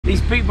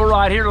These people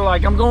right here are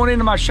like, I'm going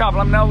into my shop.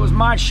 I'm no, it was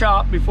my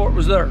shop before it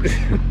was theirs.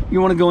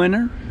 You want to go in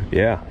there?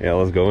 Yeah,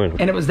 let's go in.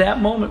 And it was that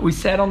moment we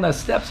sat on the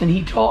steps and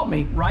he taught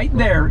me. Right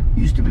there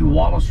used to be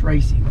Wallace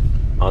Racing.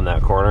 On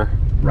that corner?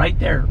 Right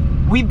there.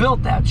 We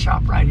built that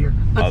shop right here.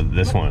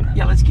 This one?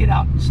 Yeah, let's get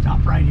out and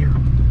stop right here.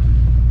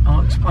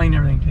 I'll explain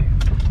everything to you.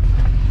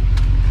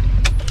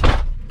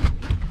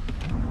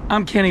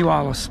 I'm Kenny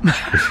Wallace.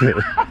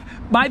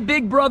 My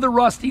big brother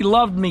Rusty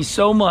loved me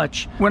so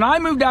much. When I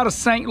moved out of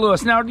St.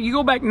 Louis, now you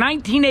go back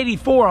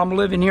 1984, I'm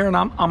living here and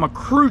I'm a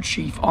crew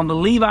chief on the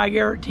Levi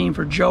Garrett team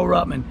for Joe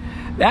Ruttman.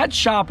 That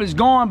shop is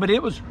gone, but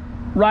it was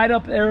right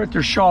up there at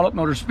their Charlotte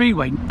Motor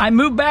Speedway. I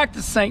moved back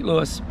to St.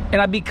 Louis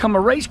and I become a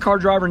race car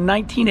driver in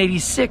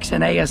 1986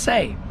 in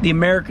ASA, the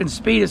American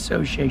Speed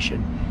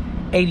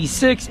Association.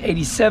 86,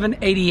 87,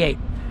 88.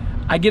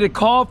 I get a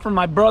call from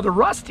my brother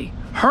Rusty.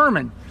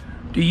 Herman,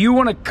 do you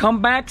want to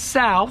come back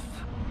south?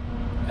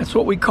 That's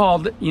what we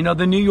called it. You know,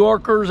 the New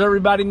Yorkers,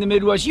 everybody in the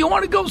Midwest. You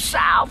want to go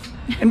south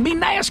and be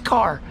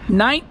NASCAR.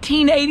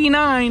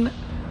 1989,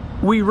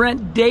 we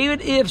rent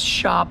David If's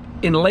shop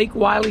in Lake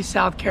Wiley,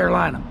 South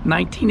Carolina.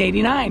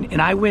 1989.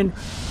 And I win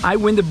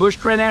the Busch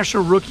Grand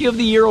National Rookie of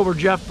the Year over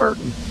Jeff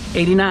Burton.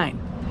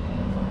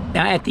 89.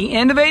 Now, at the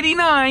end of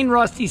 89,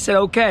 Rusty said,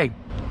 okay,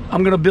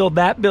 I'm going to build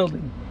that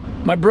building.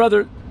 My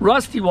brother,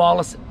 Rusty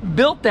Wallace,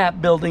 built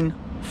that building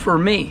for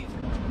me.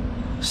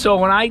 So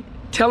when I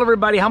tell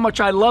everybody how much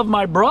I love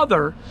my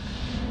brother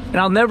and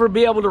I'll never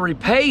be able to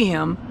repay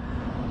him,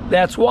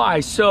 that's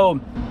why. So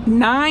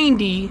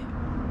 90,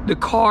 the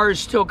car is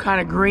still kind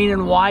of green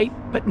and white,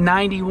 but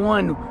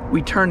 91,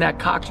 we turned that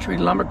Cox Street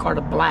lumber car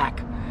to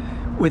black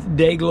with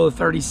Dayglow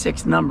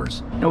 36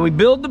 numbers. Now we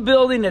build the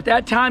building. At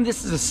that time,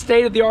 this is a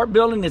state-of-the-art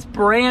building. It's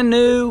brand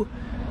new.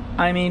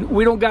 I mean,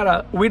 we don't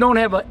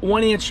have a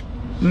 1-inch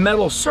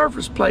metal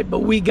surface plate, but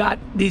we got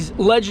these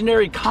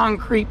legendary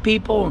concrete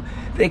people.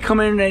 They come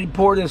in and they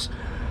pour this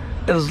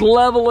as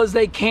level as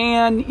they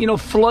can, you know,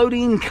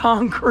 floating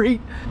concrete.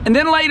 And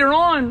then later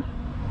on,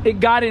 it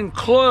got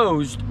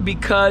enclosed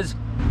because,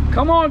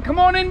 come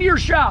on into your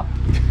shop.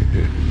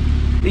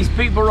 These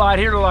people right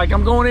here are like,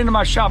 I'm going into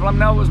my shop. I'm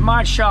no, it was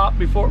my shop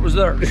before it was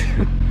theirs.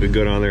 We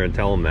go down there and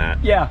tell them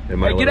that. Yeah,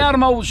 hey, get out of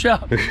my old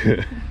shop.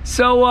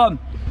 So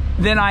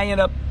then I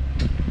end up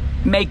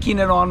making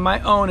it on my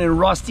own, and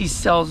Rusty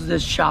sells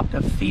this shop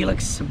to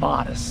Felix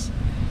Sabates.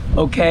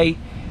 Okay,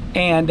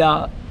 and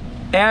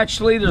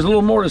actually there's a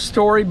little more to the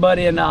story, but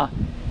in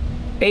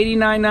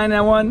 89,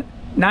 91,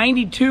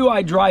 92,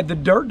 I drive the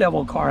Dirt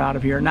Devil car out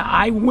of here. Now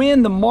I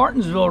win the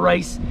Martinsville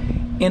race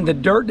in the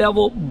Dirt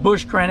Devil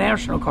Busch Grand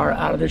National car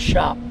out of this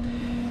shop.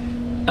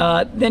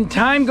 Then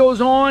time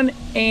goes on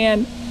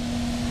and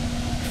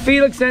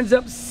Felix ends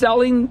up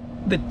selling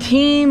the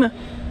team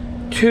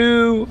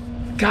to,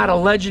 God, a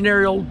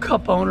legendary old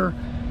Cup owner,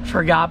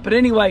 forgot, but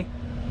anyway,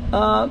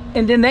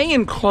 and then they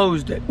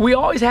enclosed it. We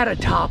always had a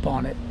top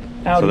on it.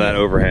 So that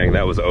overhang,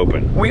 that was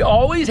open. We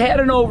always had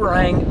an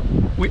overhang.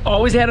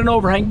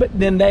 But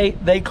then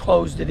they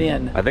closed it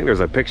in. I think there's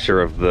a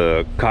picture of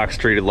the Cox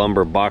Street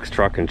lumber box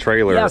truck and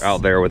trailer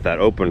out there with that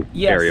open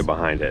area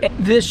behind it.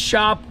 This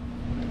shop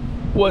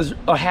was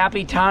a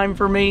happy time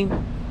for me.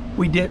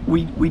 We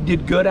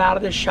did good out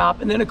of this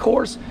shop. And then of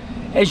course,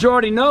 as you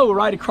already know,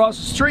 right across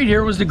the street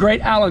here was the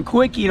great Alan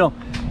Quick, you know,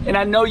 and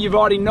I know you've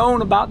already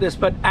known about this,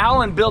 but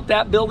Alan built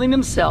that building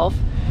himself.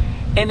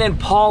 And then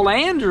Paul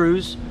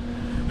Andrews,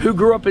 who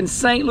grew up in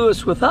St.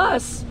 Louis with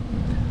us,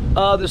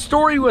 the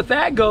story with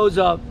that goes,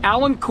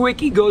 Alan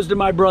Quickie goes to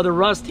my brother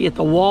Rusty at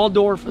the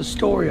Waldorf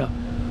Astoria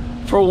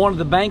for one of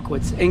the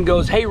banquets and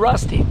goes, hey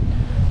Rusty,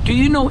 do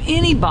you know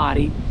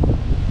anybody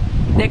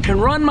that can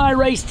run my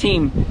race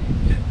team?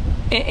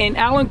 And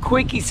Alan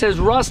Quickie says,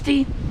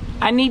 Rusty,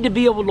 I need to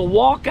be able to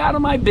walk out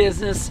of my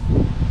business,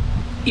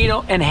 you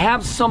know, and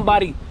have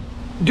somebody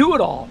do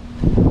it all.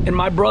 And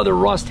my brother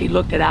Rusty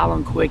looked at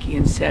Alan Quickie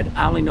and said,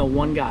 I only know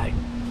one guy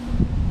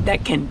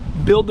that can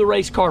build the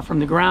race car from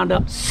the ground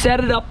up,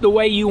 set it up the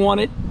way you want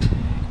it,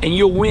 and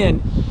you'll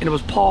win. And it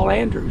was Paul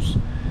Andrews.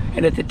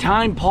 And at the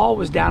time, Paul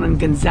was down in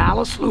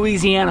Gonzales,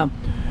 Louisiana,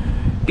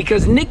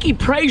 because Nicky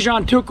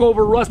Prejean took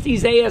over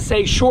Rusty's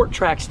ASA short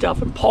track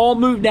stuff, and Paul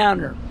moved down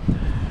there.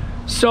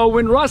 So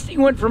when Rusty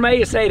went from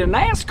ASA to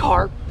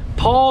NASCAR,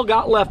 Paul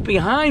got left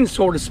behind,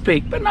 so to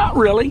speak, but not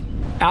really.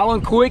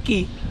 Alan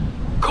Quickie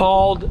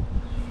called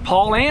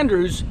Paul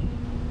Andrews,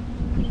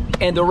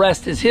 and the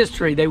rest is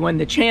history. They win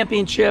the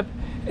championship,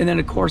 and then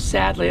of course,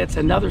 sadly, that's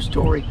another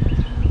story.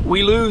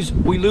 We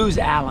lose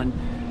Alan.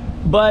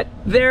 But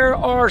there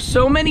are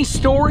so many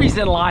stories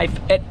in life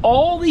at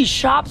all these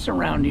shops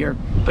around here,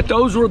 but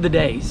those were the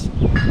days.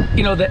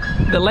 You know,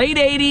 the late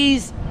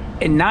 80s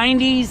and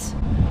 90s,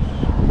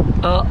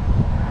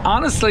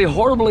 honestly,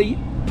 horribly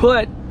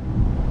put,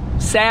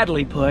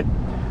 sadly put,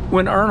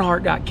 when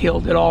Earnhardt got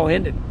killed, it all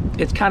ended.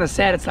 It's kind of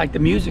sad. It's like the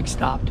music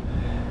stopped.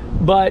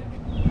 But,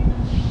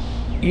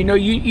 you know,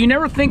 you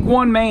never think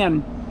one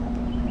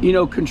man, you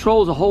know,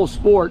 controls a whole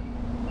sport.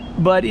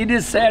 But it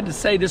is sad to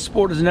say this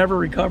sport has never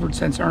recovered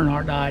since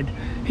Earnhardt died.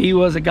 He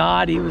was a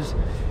god. He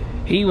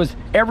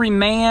every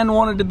man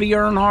wanted to be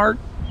Earnhardt.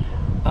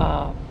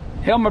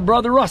 Hell, my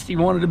brother Rusty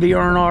wanted to be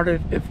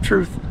Earnhardt, if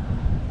truth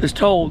is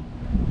told.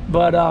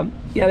 But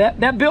yeah,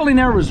 that building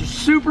there was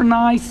super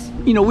nice.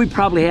 You know, we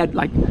probably had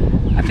like,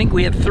 I think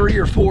we had 3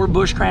 or 4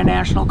 Busch Grand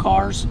National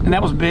cars, and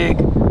that was big.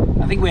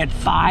 I think we had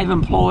 5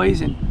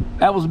 employees, and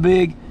that was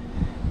big.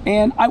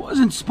 And I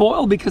wasn't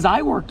spoiled because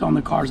I worked on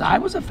the cars. I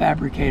was a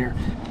fabricator.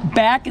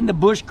 Back in the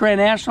Busch Grand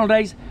National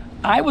days,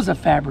 I was a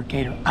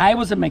fabricator. I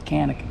was a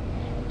mechanic.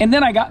 And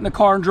then I got in the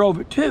car and drove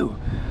it too.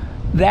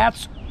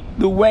 That's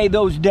the way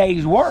those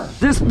days were.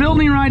 This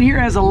building right here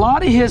has a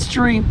lot of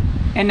history,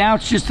 and now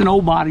it's just an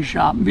old body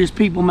shop. Just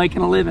people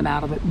making a living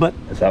out of it. But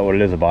is that what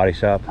it is, a body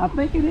shop? I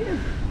think it is.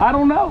 I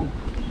don't know.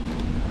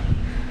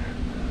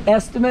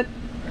 Estimate.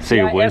 See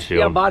your windshield.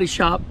 Yeah, body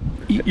shop.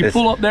 You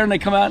pull up there and they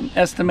come out and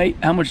estimate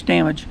how much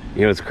damage.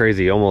 You know, it's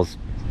crazy. Almost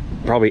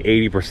probably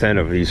 80%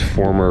 of these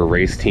former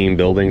race team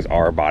buildings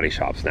are body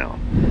shops now.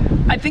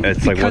 I think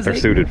it's like what they're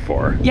suited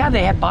for. Yeah,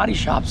 they have body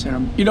shops in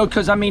them. You know,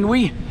 because I mean,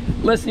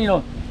 listen, you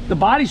know, the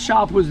body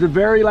shop was the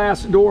very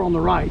last door on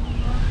the right.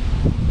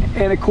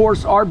 And of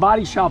course, our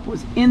body shop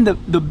was in the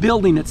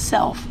building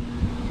itself.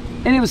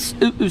 And it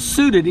was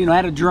suited, you know,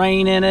 had a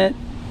drain in it.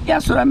 Yeah,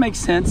 so that makes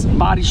sense,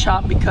 body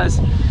shop, because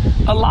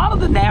a lot of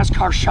the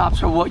NASCAR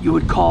shops are what you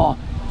would call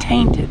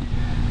tainted,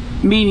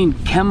 meaning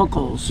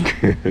chemicals,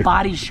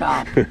 body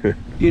shop,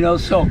 you know,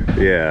 so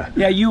yeah,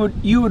 you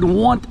would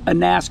want a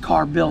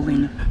NASCAR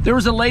building. There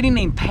was a lady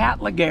named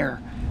Pat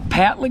Laguerre.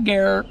 Pat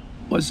Laguerre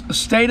was a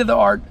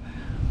state-of-the-art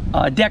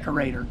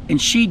decorator, and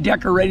she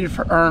decorated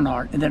for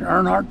Earnhardt, and then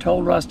Earnhardt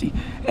told Rusty,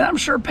 and I'm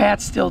sure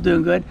Pat's still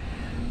doing good.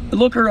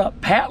 Look her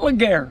up, Pat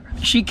Laguerre.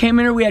 She came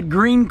in here, we had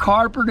green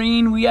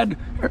carpeting, we had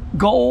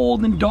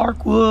gold and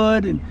dark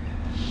wood, and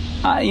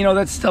you know,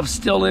 that stuff's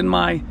still in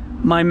my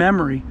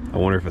memory. I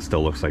wonder if it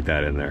still looks like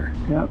that in there.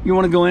 Yeah, you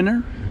want to go in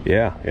there?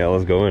 Yeah,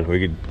 let's go in.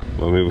 We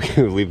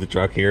could leave the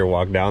truck here,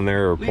 walk down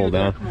there, or pull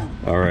down.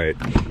 All right.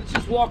 Let's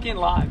just walk in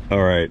live.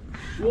 All right.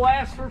 We'll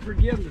ask for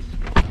forgiveness.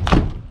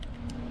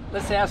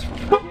 Let's ask for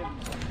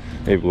forgiveness.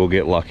 Maybe we'll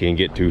get lucky and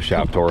get 2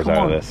 shop tours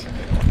out of this.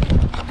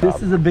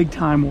 This is a big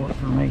time war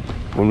for me.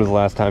 When was the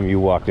last time you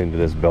walked into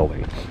this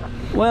building?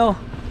 Well,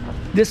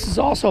 this is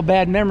also a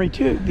bad memory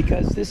too,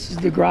 because this is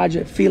the garage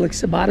that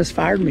Felix Sabates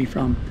fired me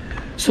from.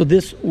 So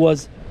this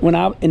was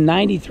in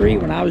 '93,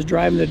 when I was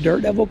driving the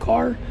Dirt Devil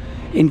car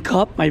in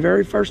Cup, my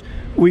very first,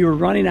 we were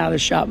running out of the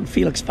shop and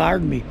Felix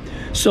fired me.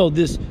 So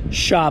this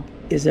shop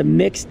is a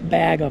mixed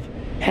bag of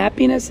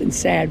happiness and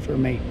sad for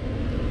me.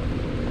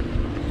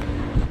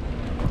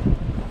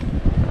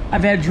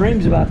 I've had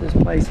dreams about this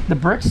place. The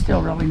brick's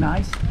still really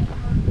nice.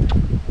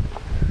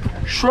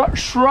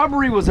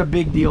 Shrubbery was a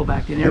big deal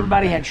back then.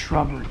 Everybody had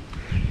shrubbery.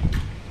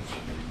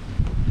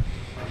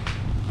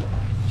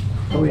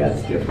 Oh yeah,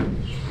 it's different.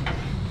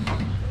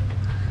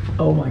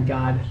 Oh my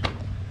God.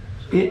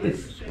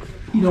 It's,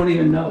 you don't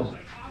even know.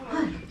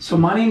 So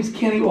my name's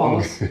Kenny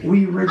Wallace.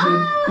 We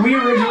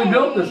originally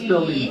built this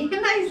building.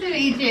 Nice to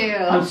meet you.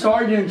 I'm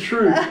sorry to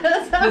intrude.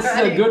 This is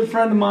a good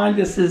friend of mine.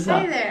 This is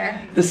Hey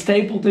there. The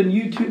Stapleton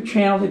YouTube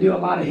channel. They do a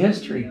lot of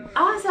history.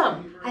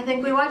 Awesome. I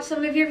think we watched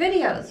some of your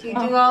videos. You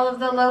do all of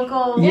the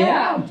local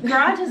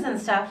garages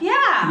and stuff.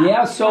 Yeah.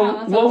 Yeah,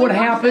 so what would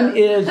happen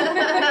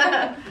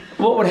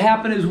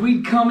is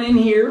we'd come in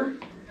here,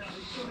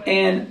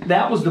 and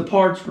that was the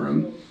parts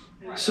room.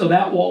 So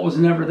that wall was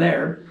never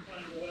there.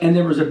 And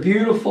there was a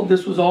beautiful,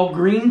 this was all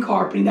green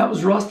carpeting. That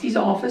was Rusty's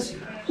office.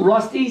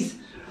 Rusty's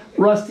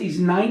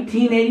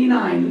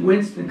 1989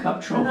 Winston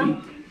Cup trophy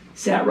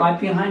sat right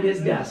behind his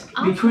desk,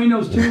 between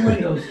those 2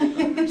 windows.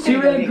 See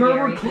where that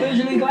Gerber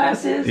collision and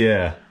glass is?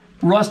 Yeah.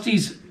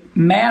 Rusty's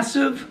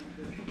massive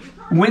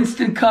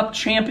Winston Cup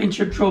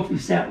championship trophy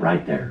sat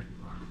right there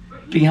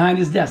behind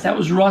his desk. That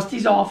was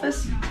Rusty's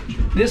office.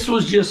 This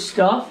was just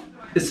stuff.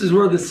 This is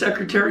where the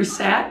secretary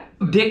sat.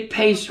 Dick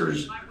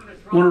Pacers,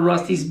 one of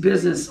Rusty's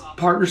business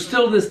partners,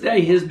 still this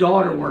day, his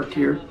daughter worked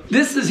here.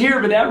 This is here,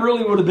 but that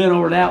really would have been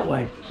over that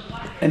way.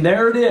 And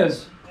there it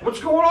is.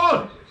 What's going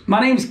on? My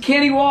name's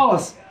Kenny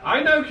Wallace.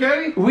 I know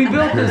Kenny. We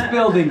built this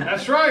building.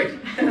 That's right.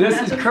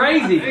 This is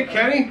crazy. Hey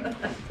Kenny.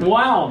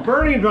 Wow.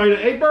 Bernie invited.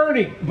 Hey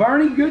Bernie.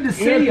 Bernie, good to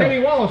see you. Kenny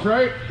Wallace,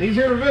 right? He's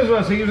here to visit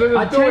us. He was in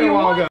this building a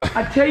while ago.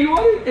 I tell you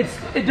what,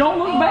 it don't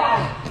look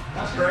bad.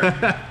 That's great.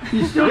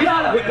 You still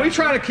got it. We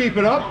try to keep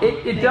it up.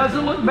 It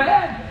doesn't look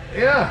bad.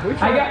 Yeah, we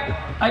try.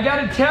 I got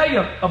to tell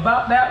you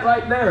about that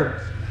right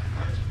there.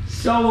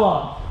 So,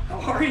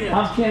 how are you?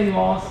 I'm Kenny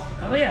Wallace.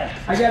 Oh yeah.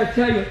 I got to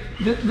tell you,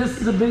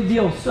 this is a big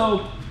deal.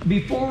 So,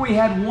 before we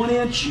had 1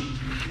 inch,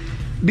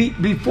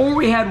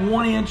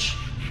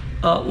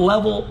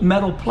 level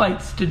metal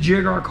plates to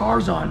jig our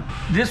cars on,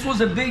 this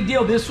was a big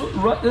deal. This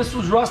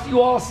was Rusty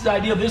Wallace's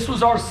idea. This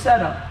was our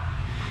setup.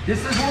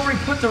 This is where we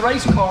put the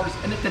race cars,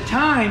 and at the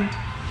time,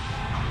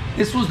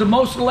 this was the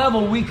most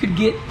level we could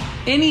get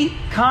any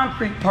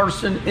concrete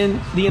person in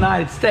the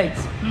United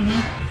States.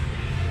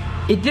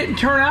 Mm-hmm. It didn't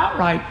turn out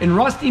right, and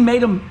Rusty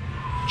made them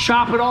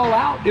chop it all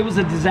out. It was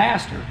a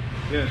disaster.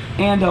 Yes.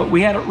 And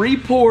we had it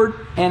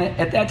re-poured, and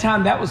at that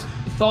time, that was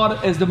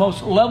thought as the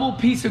most level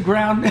piece of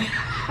ground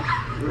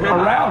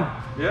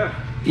around. Yeah.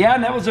 Yeah,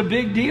 and that was a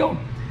big deal.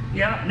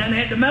 Yeah, and then they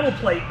had the metal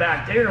plate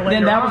back there later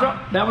Then that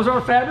on. that was our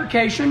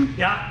fabrication.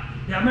 Yeah,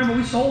 I remember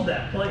we sold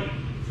that plate.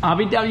 I'll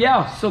be down.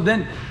 Yeah, so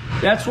then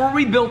that's where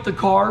we built the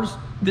cars.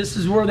 This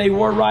is where they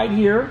were right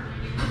here.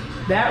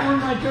 That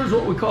room right there is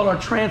what we call our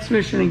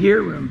transmission and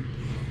gear room.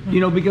 You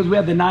know, because we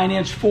had the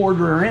 9-inch Ford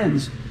rear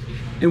ends,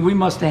 and we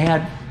must have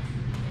had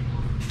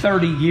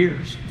 30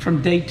 years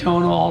from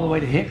Daytona all the way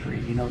to Hickory.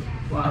 You know,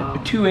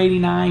 Wow.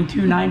 289,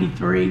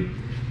 293.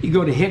 You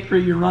go to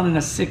Hickory, you're running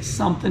a 6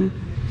 something.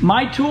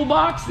 My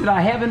toolbox that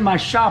I have in my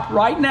shop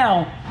right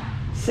now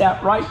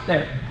sat right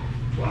there.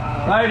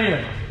 Wow. Right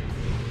here.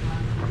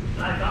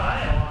 I thought I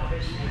had a lot of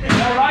history.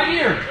 Yeah, right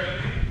here.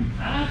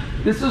 Huh?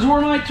 This is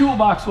where my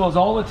toolbox was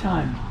all the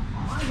time.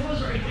 Mine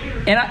was right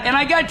there. And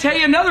I got to tell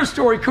you another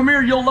story. Come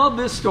here, you'll love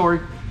this story.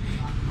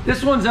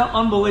 This one's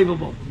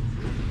unbelievable.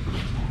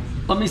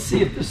 Let me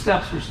see if the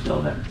steps are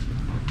still there.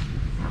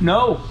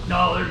 No.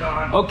 No, they're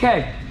gone.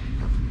 Okay.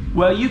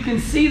 Well, you can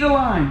see the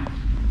line.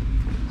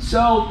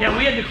 So Yeah,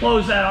 we had to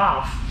close that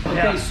off. okay,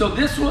 Yeah. so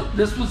this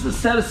was the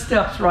set of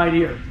steps right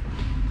here.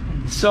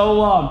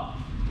 So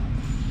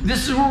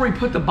this is where we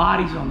put the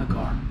bodies on the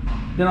car.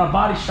 Then our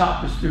body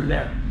shop was through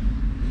there.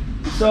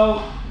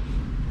 So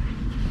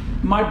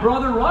my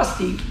brother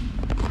Rusty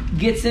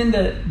gets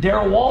into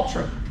Darrell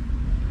Waltrip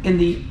in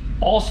the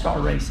All-Star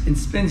race and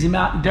spins him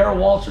out, and Darrell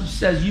Waltrip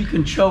says you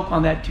can choke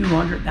on that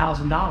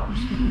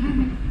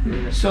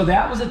 $200,000. So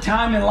that was a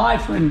time in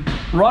life when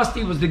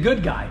Rusty was the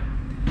good guy.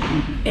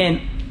 And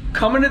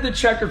coming to the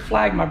checkered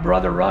flag, my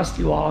brother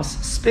Rusty Wallace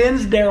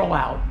spins Darrell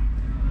out,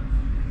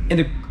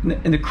 and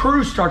the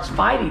crew starts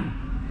fighting,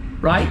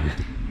 right?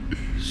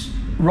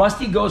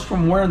 Rusty goes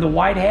from wearing the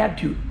white hat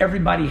to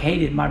everybody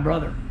hated my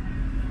brother.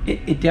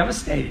 It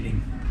devastated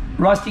him.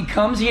 Rusty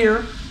comes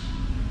here,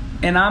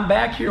 and I'm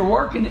back here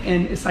working,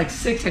 and it's like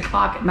 6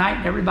 o'clock at night,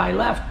 and everybody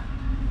left.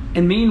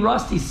 And me and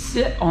Rusty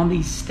sit on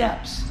these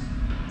steps.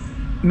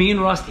 Me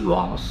and Rusty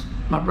Wallace,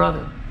 my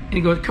brother. And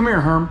he goes, come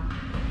here, Herm.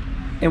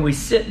 And we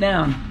sit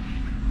down,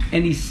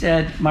 and he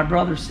said, my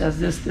brother says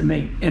this to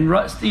me. And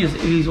Rusty,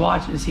 he's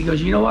watching this. He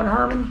goes, you know what,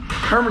 Herman?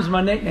 Herman's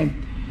my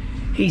nickname.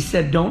 He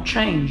said, don't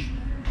change.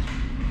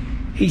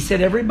 He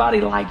said,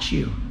 everybody likes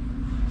you.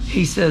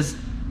 He says,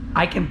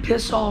 I can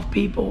piss off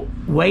people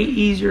way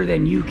easier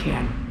than you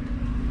can.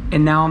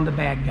 And now I'm the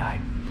bad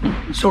guy.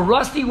 So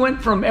Rusty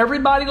went from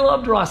everybody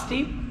loved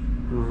Rusty,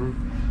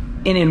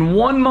 and in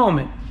one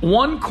moment,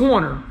 one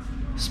corner,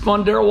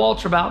 spun Darrell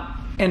Waltrip out,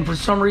 and for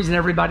some reason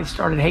everybody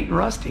started hating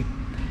Rusty.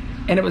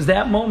 And it was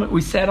that moment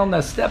we sat on the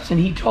steps, and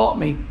he taught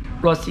me,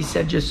 Rusty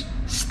said, just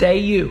stay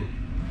you.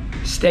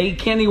 Stay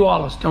Kenny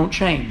Wallace, don't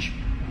change.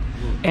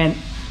 And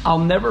I'll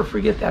never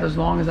forget that as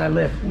long as I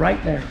live,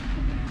 right there.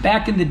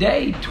 Back in the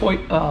day,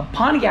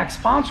 Pontiac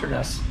sponsored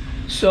us.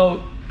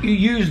 So you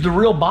used the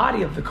real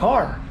body of the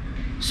car.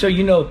 So,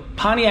 you know,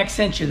 Pontiac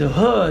sent you the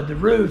hood, the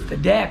roof, the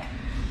deck,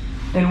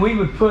 and we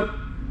would put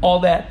all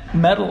that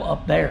metal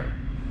up there.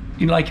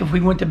 You know, like if we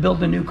went to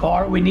build a new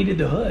car, we needed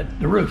the hood,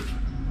 the roof,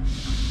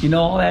 you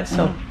know, all that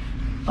stuff.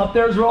 Up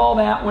there's where all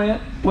that went.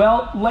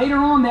 Well, later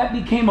on that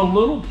became a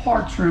little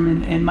parts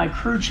room, and my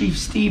crew chief,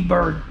 Steve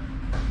Bird,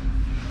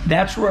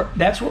 that's where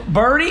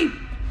Birdie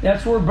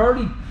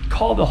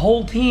called the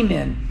whole team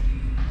in.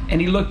 And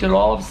he looked at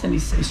all of us, and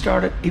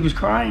he was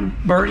crying.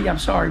 Birdie, I'm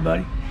sorry,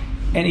 buddy.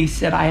 And he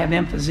said, I have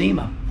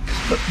emphysema.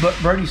 But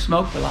Birdie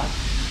smoked a lot.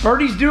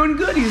 Birdie's doing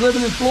good. He's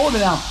living in Florida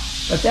now.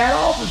 But that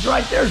office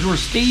right there is where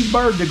Steve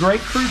Bird, the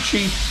great crew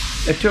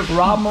chief that took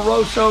Rob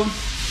Moroso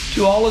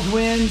to all his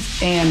wins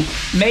and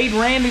made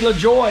Randy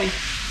LaJoy,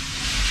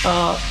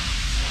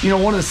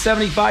 one of the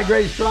 75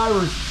 greatest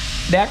drivers.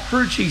 That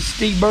crew chief,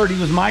 Steve Bird, he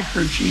was my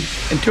crew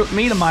chief and took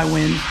me to my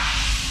wins.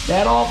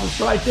 That office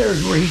right there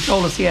is where he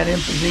told us he had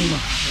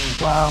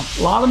emphysema. Wow.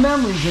 A lot of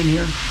memories in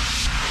here.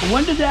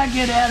 When did that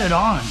get added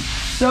on?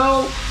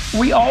 So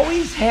we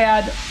always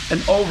had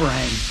an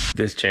overhang.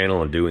 This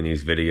channel and doing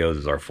these videos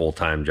is our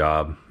full-time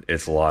job.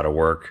 It's a lot of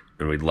work,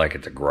 and we'd like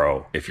it to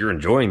grow. If you're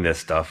enjoying this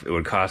stuff, it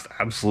would cost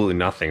absolutely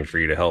nothing for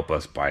you to help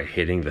us by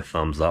hitting the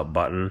thumbs up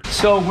button.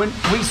 So when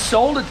we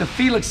sold it to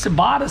Felix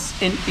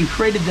Sabates and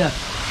created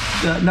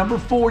the number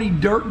 40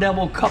 Dirt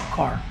Devil Cup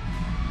car,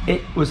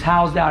 it was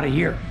housed out of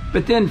here.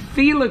 But then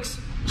Felix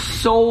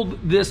sold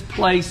this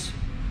place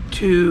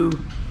to,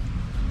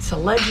 it's a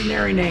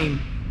legendary name,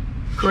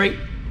 great.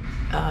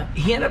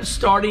 He ended up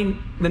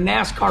starting the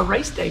NASCAR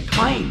race day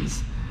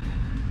planes.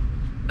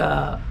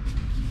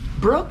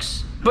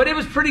 Brooks. But it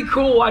was pretty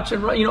cool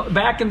watching, you know,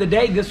 back in the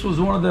day, this was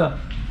one of the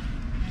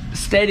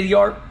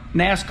state-of-the-art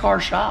NASCAR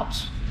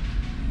shops.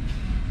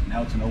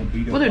 Now it's an old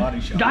beat-up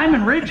body shop.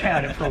 Diamond Ridge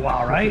had it for a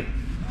while, right?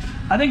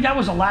 I think that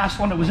was the last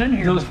one that was in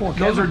here.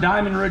 Those are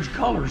Diamond Ridge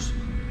colors.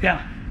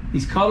 Yeah.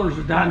 These colors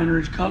are Diamond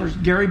Ridge colors.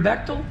 Gary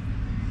Bechtel,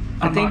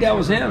 I think that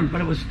was him.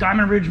 But it was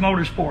Diamond Ridge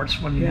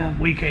Motorsports when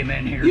we came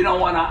in here. You know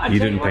what? You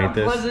didn't paint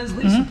this?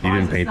 You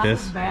didn't paint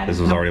this? This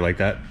was already like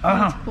that?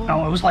 Cool.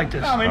 No, it was like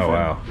this. Oh,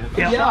 wow.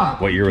 Yeah.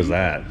 What year was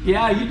that?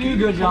 Yeah, you do a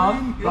good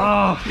job.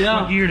 Oh,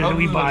 yeah. What year did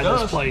we buy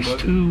this place?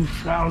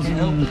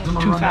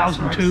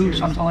 2002,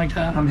 something like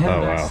that. I'm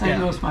headed back to St.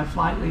 Louis. My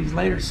flight leaves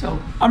later. So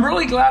I'm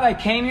really glad I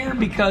came here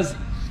because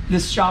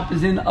this shop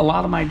is in a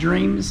lot of my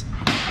dreams.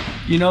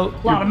 You know,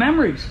 a lot of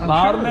memories. A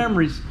lot of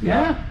memories.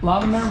 Yeah, a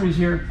lot of memories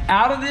here.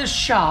 Out of this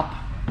shop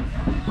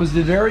was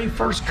the very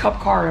first Cup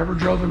car I ever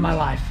drove in my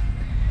life.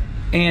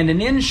 And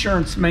an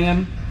insurance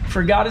man,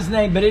 forgot his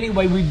name, but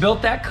anyway, we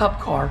built that Cup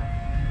car.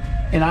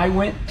 And I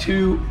went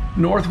to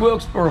North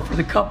Wilkesboro for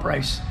the Cup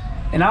race.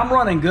 And I'm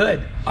running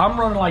good. I'm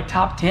running like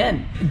top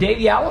 10.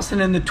 Davey Allison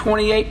in the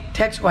 28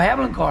 Texaco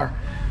Haviland car.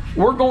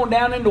 We're going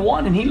down into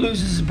one and he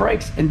loses his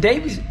brakes. And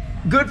Davey's a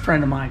good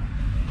friend of mine.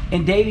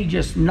 And Davey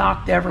just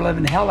knocked the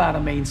ever-living hell out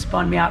of me and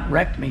spun me out and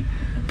wrecked me,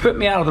 put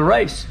me out of the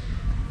race.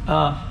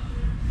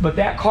 But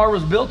that car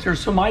was built here.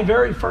 So my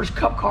very first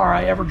Cup car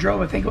I ever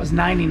drove, I think it was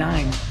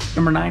 99,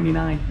 number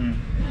 99,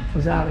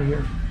 was out of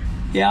here.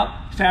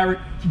 Yeah, fabric,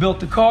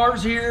 built the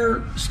cars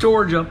here,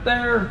 storage up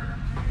there,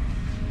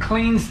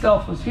 clean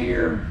stuff was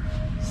here,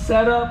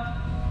 set up.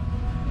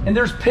 And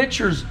there's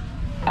pictures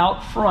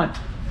out front.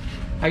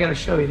 I gotta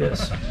show you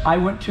this. I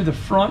went to the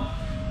front,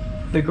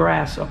 the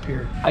grass up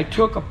here. I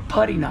took a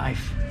putty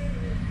knife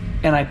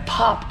and I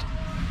popped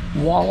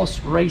Wallace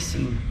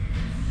Racing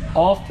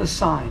off the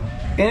sign.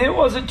 And it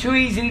wasn't too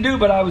easy to do,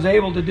 but I was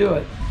able to do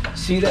it.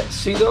 See that?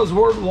 See those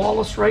words,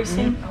 Wallace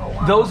Racing? Oh,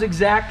 wow. Those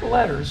exact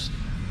letters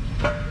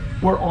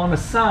were on a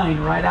sign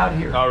right out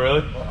here. Oh,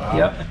 really?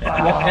 Yep.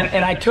 Wow.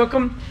 And I took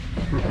them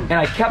and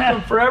I kept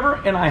them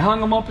forever and I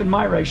hung them up in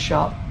my race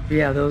shop.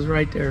 Yeah, those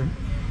right there.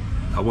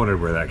 I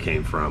wondered where that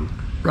came from.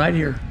 Right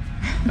here.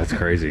 That's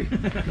crazy.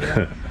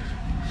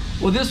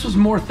 Well, this was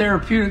more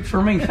therapeutic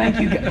for me. Thank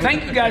you.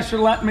 Thank you guys for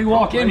letting me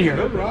walk in here.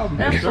 No problem.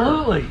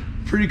 Absolutely.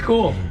 Pretty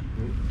cool.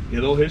 Yeah,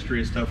 a little history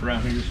and stuff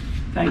around here.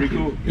 Pretty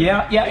cool.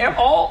 Yeah.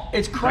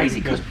 It's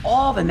crazy because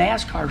all the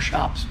NASCAR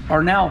shops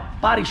are now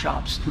body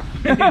shops.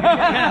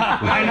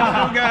 I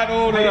know. We got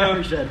old,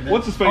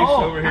 what's his face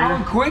over here?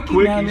 Alan Quickie,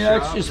 man.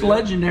 That's just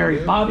legendary.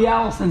 Yeah. Bobby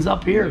Allison's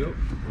up here. Yep.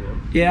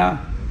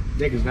 Yeah.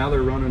 Yeah, because now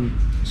they're running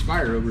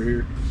Spire over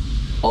here.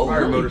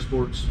 Spire really?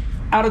 Motorsports.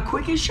 Out of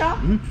Quickie's shop?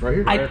 Mm-hmm.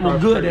 Right here. Well,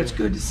 good. That's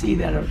good to see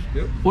that.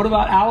 Yep. What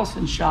about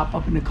Allison's shop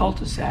up in the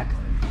cul-de-sac?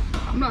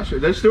 I'm not sure.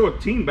 There's still a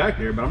team back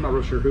there, but I'm not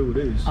real sure who it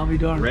is. I'll be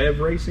darned. Rev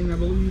Racing, I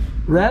believe.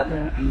 Rev?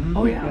 Mm-hmm.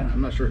 Oh, yeah.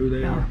 I'm not sure who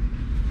they are.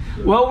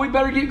 Well, we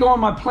better get going.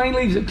 My plane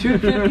leaves at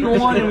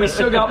 2:51, and we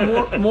still got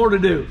more to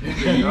do.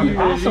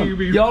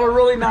 Awesome. Y'all are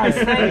really nice.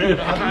 Thank you.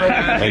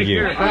 Thank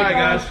you. All right,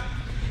 guys.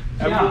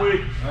 Have a good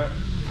week. All right.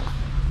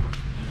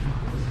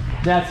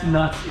 That's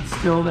nuts. It's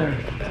still there.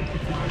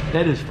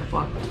 That is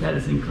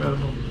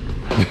incredible.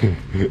 Do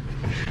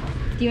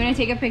you want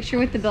to take a picture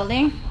with the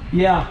building?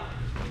 Yeah.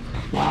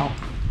 Wow.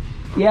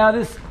 Yeah,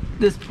 this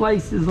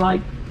place is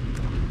like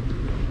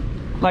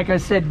I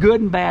said,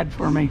 good and bad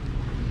for me.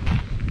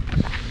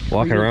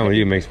 Walking around with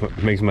you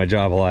makes my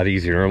job a lot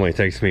easier. Normally it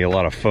takes me a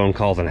lot of phone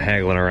calls and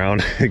haggling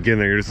around. Again,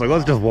 you're just like,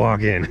 let's just walk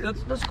in.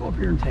 Let's go up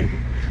here and take it.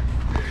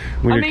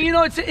 I mean, you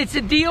know, it's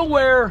a deal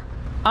where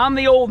I'm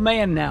the old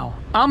man now.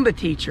 I'm the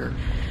teacher,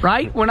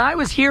 right? When I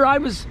was here, I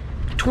was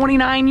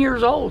 29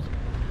 years old.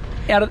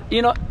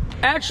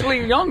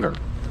 Actually younger.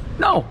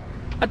 No,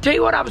 I tell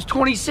you what, I was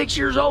 26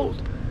 years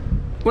old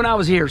when I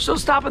was here. So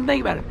stop and think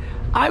about it.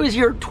 I was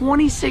here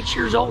 26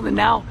 years old, and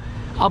now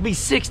I'll be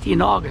 60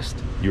 in August.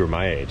 You were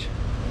my age.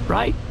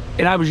 Right?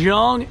 And I was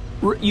young.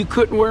 You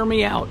couldn't wear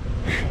me out.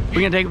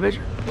 We gonna take a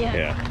picture?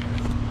 Yeah.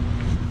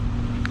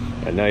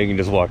 And now you can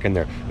just walk in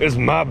there. This is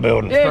my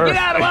building first.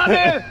 Get out of my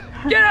building.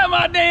 Get out of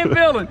my damn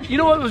building. You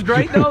know what was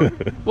great, though?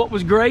 What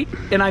was great,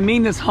 and I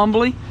mean this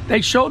humbly,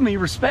 they showed me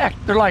respect.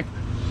 They're like,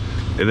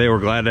 they were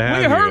glad to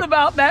have you. We heard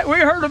about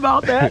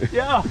that.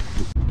 Yeah.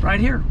 Right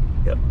here.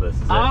 Yep, this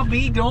is it. I'll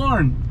be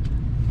darned.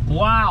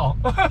 Wow.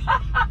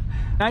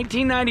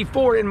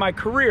 1994 in my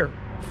career.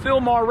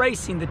 FILMAR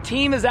Racing. The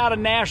team is out of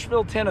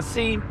Nashville,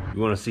 Tennessee.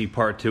 You want to see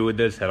part 2 of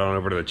this, head on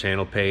over to the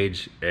channel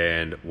page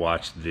and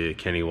watch the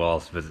Kenny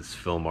Wallace Visits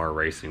FILMAR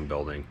Racing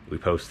building. We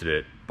posted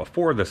it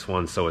before this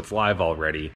one, so it's live already.